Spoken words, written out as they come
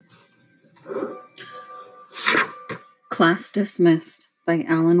Class Dismissed by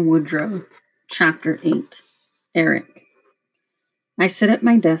Alan Woodrow. Chapter 8. Eric. I sit at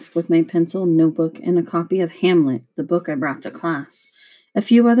my desk with my pencil, notebook, and a copy of Hamlet, the book I brought to class. A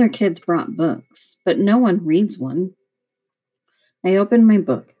few other kids brought books, but no one reads one. I open my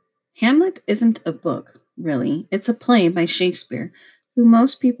book. Hamlet isn't a book, really. It's a play by Shakespeare, who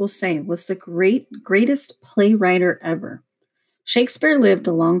most people say was the greatest playwright ever. Shakespeare lived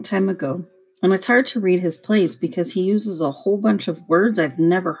a long time ago, and it's hard to read his plays because he uses a whole bunch of words I've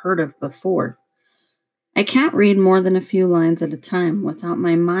never heard of before. I can't read more than a few lines at a time without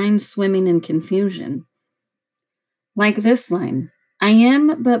my mind swimming in confusion. Like this line, I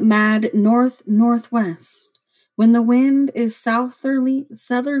am but mad north-northwest. When the wind is southerly,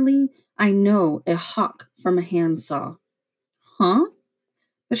 I know a hawk from a handsaw. Huh?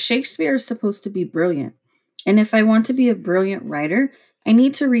 But Shakespeare is supposed to be brilliant. And if I want to be a brilliant writer, I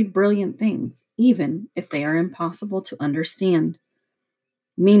need to read brilliant things, even if they are impossible to understand.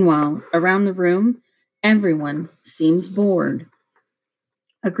 Meanwhile, around the room, everyone seems bored.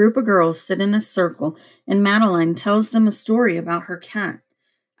 A group of girls sit in a circle, and Madeline tells them a story about her cat.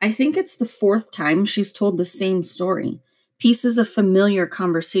 I think it's the fourth time she's told the same story. Pieces of familiar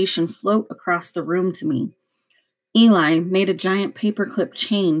conversation float across the room to me. Eli made a giant paperclip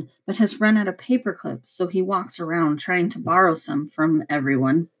chain, but has run out of paperclips, so he walks around trying to borrow some from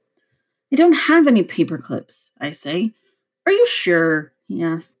everyone. I don't have any paperclips, I say. Are you sure? He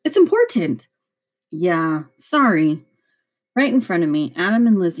asks. It's important. Yeah, sorry. Right in front of me, Adam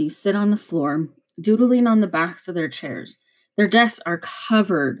and Lizzie sit on the floor, doodling on the backs of their chairs. Their desks are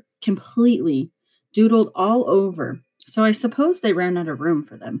covered completely, doodled all over, so I suppose they ran out of room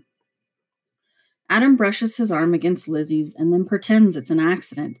for them. Adam brushes his arm against Lizzie's and then pretends it's an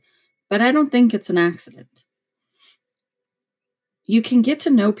accident, but I don't think it's an accident. You can get to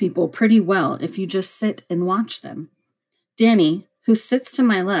know people pretty well if you just sit and watch them. Danny, who sits to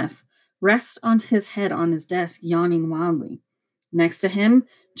my left, rests on his head on his desk, yawning wildly. Next to him,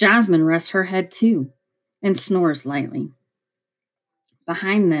 Jasmine rests her head too and snores lightly.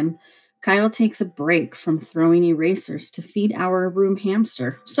 Behind them, Kyle takes a break from throwing erasers to feed our room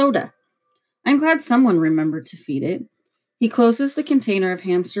hamster, Soda. I'm glad someone remembered to feed it. He closes the container of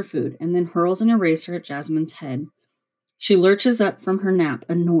hamster food and then hurls an eraser at Jasmine's head. She lurches up from her nap,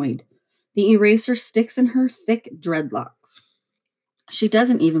 annoyed. The eraser sticks in her thick dreadlocks. She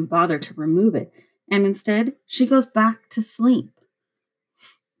doesn't even bother to remove it, and instead, she goes back to sleep.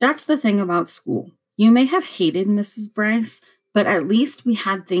 That's the thing about school. You may have hated Mrs. Bryce, but at least we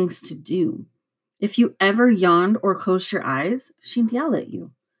had things to do. If you ever yawned or closed your eyes, she'd yell at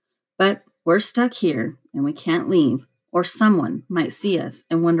you. But we're stuck here, and we can't leave, or someone might see us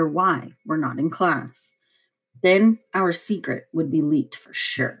and wonder why we're not in class. Then our secret would be leaked for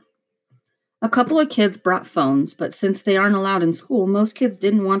sure. A couple of kids brought phones, but since they aren't allowed in school, most kids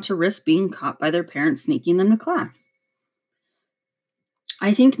didn't want to risk being caught by their parents sneaking them to class.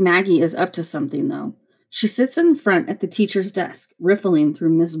 I think Maggie is up to something, though. She sits in front at the teacher's desk, riffling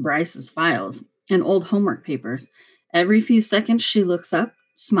through Miss Bryce's files and old homework papers. Every few seconds, she looks up,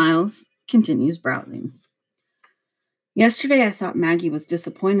 smiles, continues browsing. Yesterday, I thought Maggie was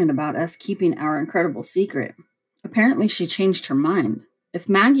disappointed about us keeping our incredible secret. Apparently, she changed her mind. If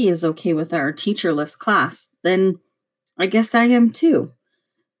Maggie is okay with our teacherless class, then I guess I am too.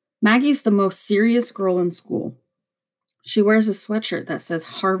 Maggie's the most serious girl in school. She wears a sweatshirt that says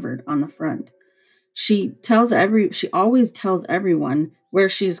Harvard on the front. She always tells everyone where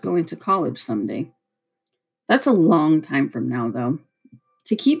she is going to college someday. That's a long time from now, though.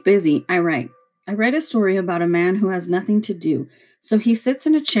 To keep busy, I write. I write a story about a man who has nothing to do, so he sits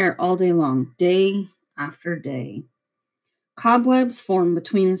in a chair all day long, day after day. Cobwebs form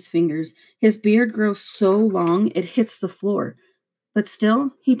between his fingers. His beard grows so long it hits the floor, but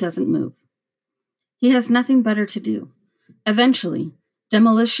still he doesn't move. He has nothing better to do. Eventually,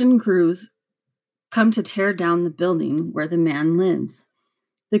 demolition crews come to tear down the building where the man lives.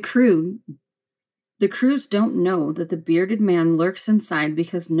 The crews don't know that the bearded man lurks inside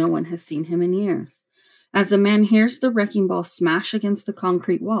because no one has seen him in years. As the man hears the wrecking ball smash against the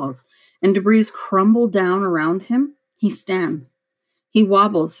concrete walls and debris crumble down around him, he stands. He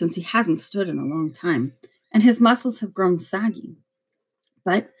wobbles since he hasn't stood in a long time, and his muscles have grown saggy.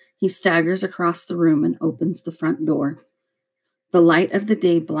 But he staggers across the room and opens the front door. The light of the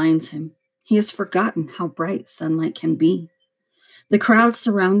day blinds him. He has forgotten how bright sunlight can be. The crowd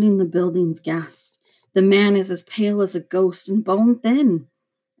surrounding the buildings gasps. The man is as pale as a ghost and bone thin.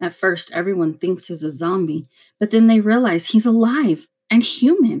 At first, everyone thinks he's a zombie, but then they realize he's alive and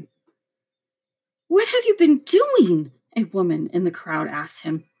human. What have you been doing? A woman in the crowd asks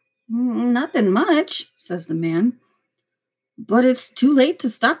him. Nothing much, says the man. But it's too late to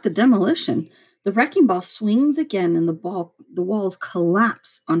stop the demolition. The wrecking ball swings again and the walls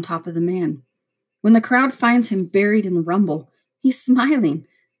collapse on top of the man. When the crowd finds him buried in the rumble, he's smiling.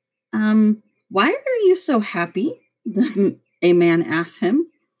 Why are you so happy? A man asks him.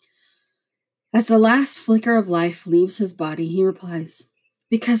 As the last flicker of life leaves his body, he replies,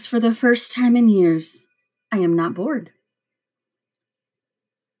 because for the first time in years, I am not bored.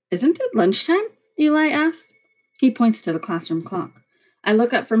 Isn't it lunchtime? Eli asks. He points to the classroom clock. I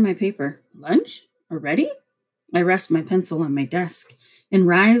look up from my paper. Lunch? Already? I rest my pencil on my desk and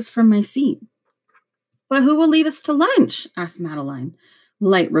rise from my seat. But who will lead us to lunch? Asked Madeline,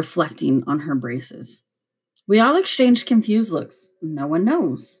 light reflecting on her braces. We all exchange confused looks. No one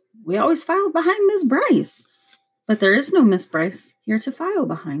knows. We always file behind Miss Bryce. But there is no Miss Bryce here to file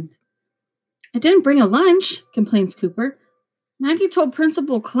behind. I didn't bring a lunch, complains Cooper. Maggie told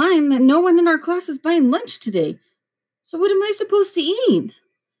Principal Klein that no one in our class is buying lunch today. So what am I supposed to eat?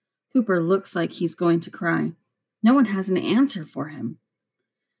 Cooper looks like he's going to cry. No one has an answer for him.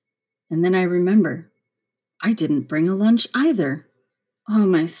 And then I remember, I didn't bring a lunch either. Oh,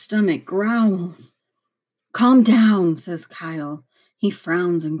 my stomach growls. Calm down, says Kyle. He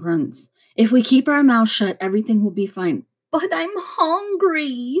frowns and grunts. If we keep our mouths shut, everything will be fine. But I'm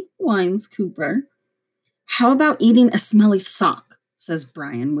hungry, whines Cooper. How about eating a smelly sock, says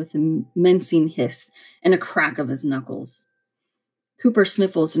Brian with a mincing hiss and a crack of his knuckles. Cooper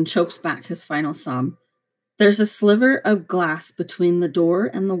sniffles and chokes back his final sob. There's a sliver of glass between the door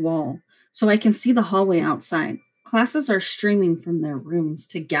and the wall, so I can see the hallway outside. Classes are streaming from their rooms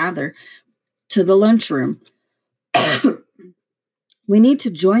to gather to the lunchroom. We need to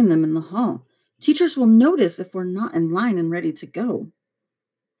join them in the hall. Teachers will notice if we're not in line and ready to go.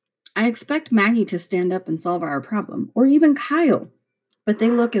 I expect Maggie to stand up and solve our problem, or even Kyle, but they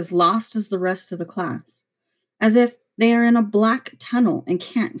look as lost as the rest of the class, as if they are in a black tunnel and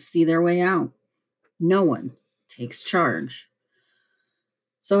can't see their way out. No one takes charge.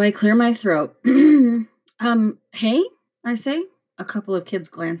 So I clear my throat. Hey, I say. A couple of kids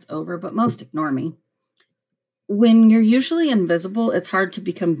glance over, but most ignore me. When you're usually invisible, it's hard to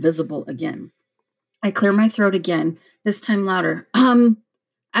become visible again. I clear my throat again, this time louder.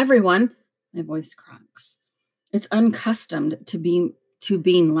 Everyone, my voice cracks. It's unaccustomed to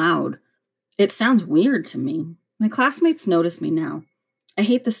being loud. It sounds weird to me. My classmates notice me now. I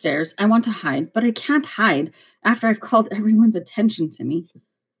hate the stairs. I want to hide, but I can't hide after I've called everyone's attention to me.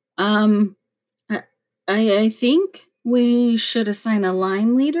 I think we should assign a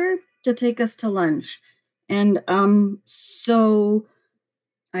line leader to take us to lunch. And, so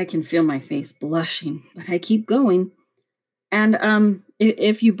I can feel my face blushing, but I keep going. And,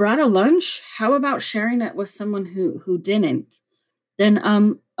 if you brought a lunch, how about sharing it with someone who didn't?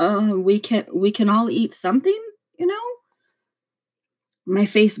 Then, we can all eat something, you know? My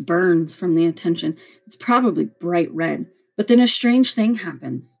face burns from the attention. It's probably bright red, but then a strange thing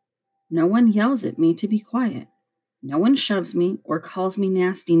happens. No one yells at me to be quiet. No one shoves me or calls me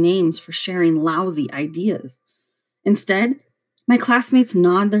nasty names for sharing lousy ideas. Instead, my classmates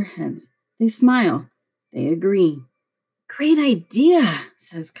nod their heads. They smile. They agree. Great idea,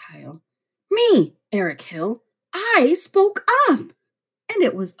 says Kyle. Me, Eric Hill. I spoke up. And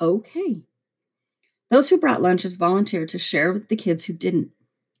it was okay. Those who brought lunches volunteered to share with the kids who didn't.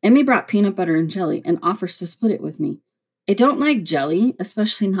 Emmy brought peanut butter and jelly and offers to split it with me. I don't like jelly,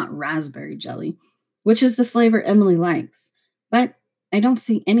 especially not raspberry jelly, which is the flavor Emily likes. But I don't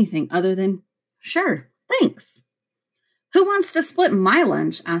see anything other than, sure, thanks. Who wants to split my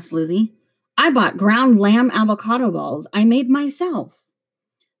lunch? Asked Lizzie. I bought ground lamb avocado balls I made myself.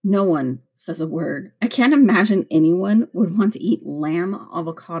 No one says a word. I can't imagine anyone would want to eat lamb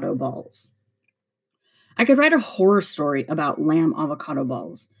avocado balls. I could write a horror story about lamb avocado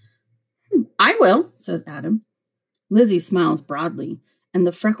balls. I will, says Adam. Lizzie smiles broadly, and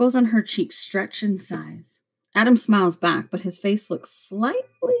the freckles on her cheeks stretch in size. Adam smiles back, but his face looks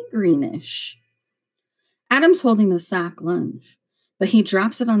slightly greenish. Adam's holding a sack lunch, but he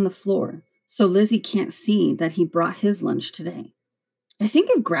drops it on the floor, so Lizzie can't see that he brought his lunch today. I think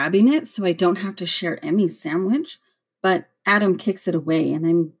of grabbing it so I don't have to share Emmy's sandwich, but Adam kicks it away, and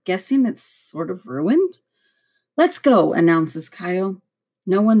I'm guessing it's sort of ruined. Let's go, announces Kyle.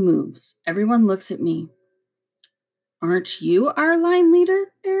 No one moves. Everyone looks at me. Aren't you our line leader,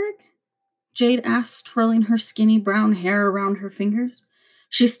 Eric? Jade asks, twirling her skinny brown hair around her fingers.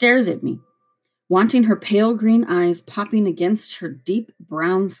 She stares at me, wanting her pale green eyes popping against her deep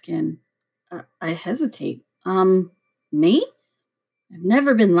brown skin. I hesitate. Me? I've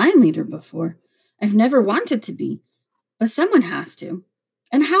never been line leader before. I've never wanted to be, but someone has to.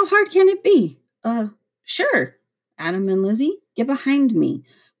 And how hard can it be? Sure, Adam and Lizzie, get behind me,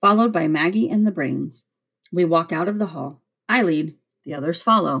 followed by Maggie and the brains. We walk out of the hall. I lead, the others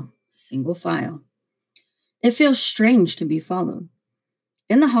follow, single file. It feels strange to be followed.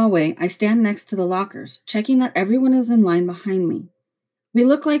 In the hallway, I stand next to the lockers, checking that everyone is in line behind me. We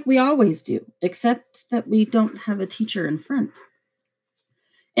look like we always do, except that we don't have a teacher in front.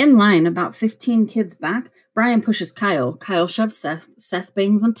 In line, about 15 kids back, Brian pushes Kyle. Kyle shoves Seth. Seth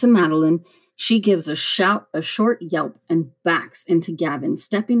bangs onto Madeline. She gives a short yelp, and backs into Gavin,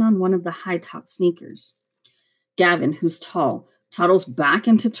 stepping on one of the high-top sneakers. Gavin, who's tall, toddles back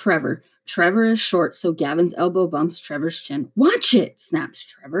into Trevor. Trevor is short, so Gavin's elbow bumps Trevor's chin. Watch it, snaps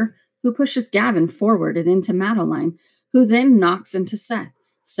Trevor, who pushes Gavin forward and into Madeline, who then knocks into Seth.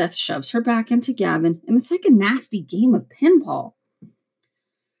 Seth shoves her back into Gavin, and it's like a nasty game of pinball.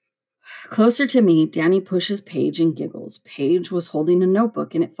 Closer to me, Danny pushes Paige and giggles. Paige was holding a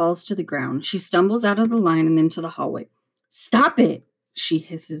notebook, and it falls to the ground. She stumbles out of the line and into the hallway. Stop it, she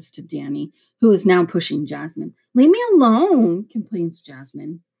hisses to Danny, who is now pushing Jasmine. Leave me alone, complains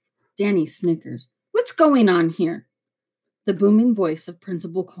Jasmine. Danny snickers. What's going on here? The booming voice of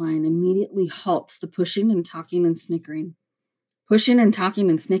Principal Klein immediately halts the pushing and talking and snickering. Pushing and talking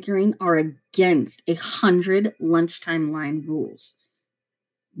and snickering are against 100 lunchtime line rules.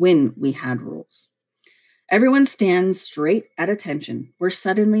 When we had rules. Everyone stands straight at attention. We're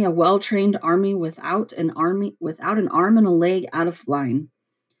suddenly a well-trained army without an arm and a leg out of line.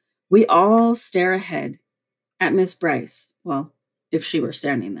 We all stare ahead at Miss Bryce. Well, if she were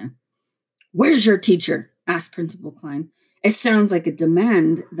standing there. Where's your teacher? Asked Principal Klein. It sounds like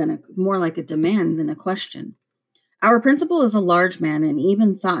more like a demand than a question. Our principal is a large man and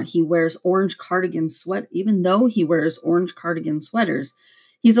even though he wears orange cardigan sweaters,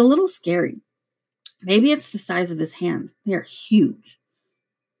 he's a little scary. Maybe it's the size of his hands. They are huge.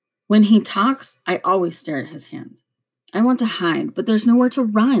 When he talks, I always stare at his hands. I want to hide, but there's nowhere to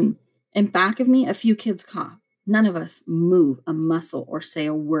run. In back of me, a few kids cough. None of us move a muscle or say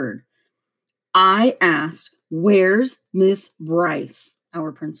a word. I asked, where's Miss Bryce?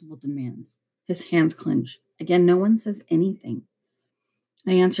 Our principal demands. His hands clench. Again, no one says anything.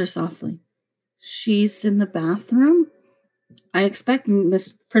 I answer softly. She's in the bathroom? I expect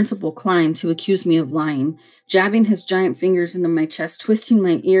Miss Principal Klein to accuse me of lying, jabbing his giant fingers into my chest, twisting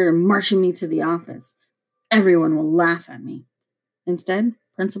my ear, and marching me to the office. Everyone will laugh at me. Instead,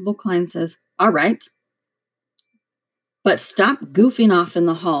 Principal Klein says, all right, but stop goofing off in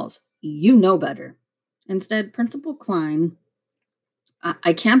the halls. You know better. Instead, Principal Klein,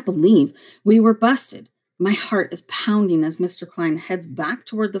 I can't believe we were busted. My heart is pounding as Mr. Klein heads back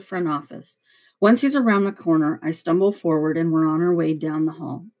toward the front office. Once he's around the corner, I stumble forward and we're on our way down the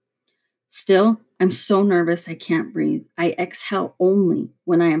hall. Still, I'm so nervous I can't breathe. I exhale only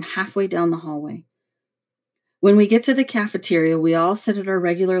when I am halfway down the hallway. When we get to the cafeteria, we all sit at our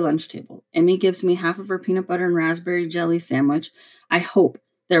regular lunch table. Emmy gives me half of her peanut butter and raspberry jelly sandwich. I hope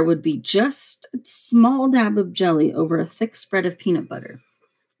there would be just a small dab of jelly over a thick spread of peanut butter.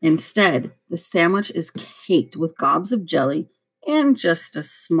 Instead, the sandwich is caked with gobs of jelly and just a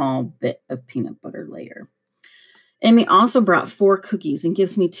small bit of peanut butter layer. Emmy also brought 4 cookies and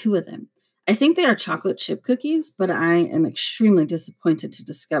gives me 2 of them. I think they are chocolate chip cookies, but I am extremely disappointed to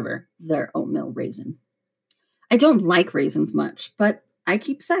discover they're oatmeal raisin. I don't like raisins much, but I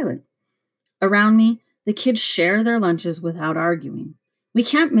keep silent. Around me, the kids share their lunches without arguing. We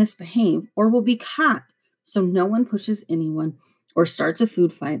can't misbehave or we'll be caught, so no one pushes anyone or starts a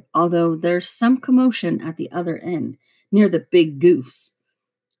food fight, although there's some commotion at the other end, near the big goose.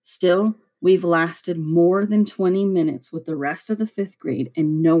 Still, we've lasted more than 20 minutes with the rest of the 5th grade,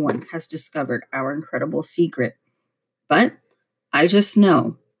 and no one has discovered our incredible secret. But I just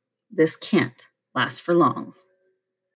know this can't last for long.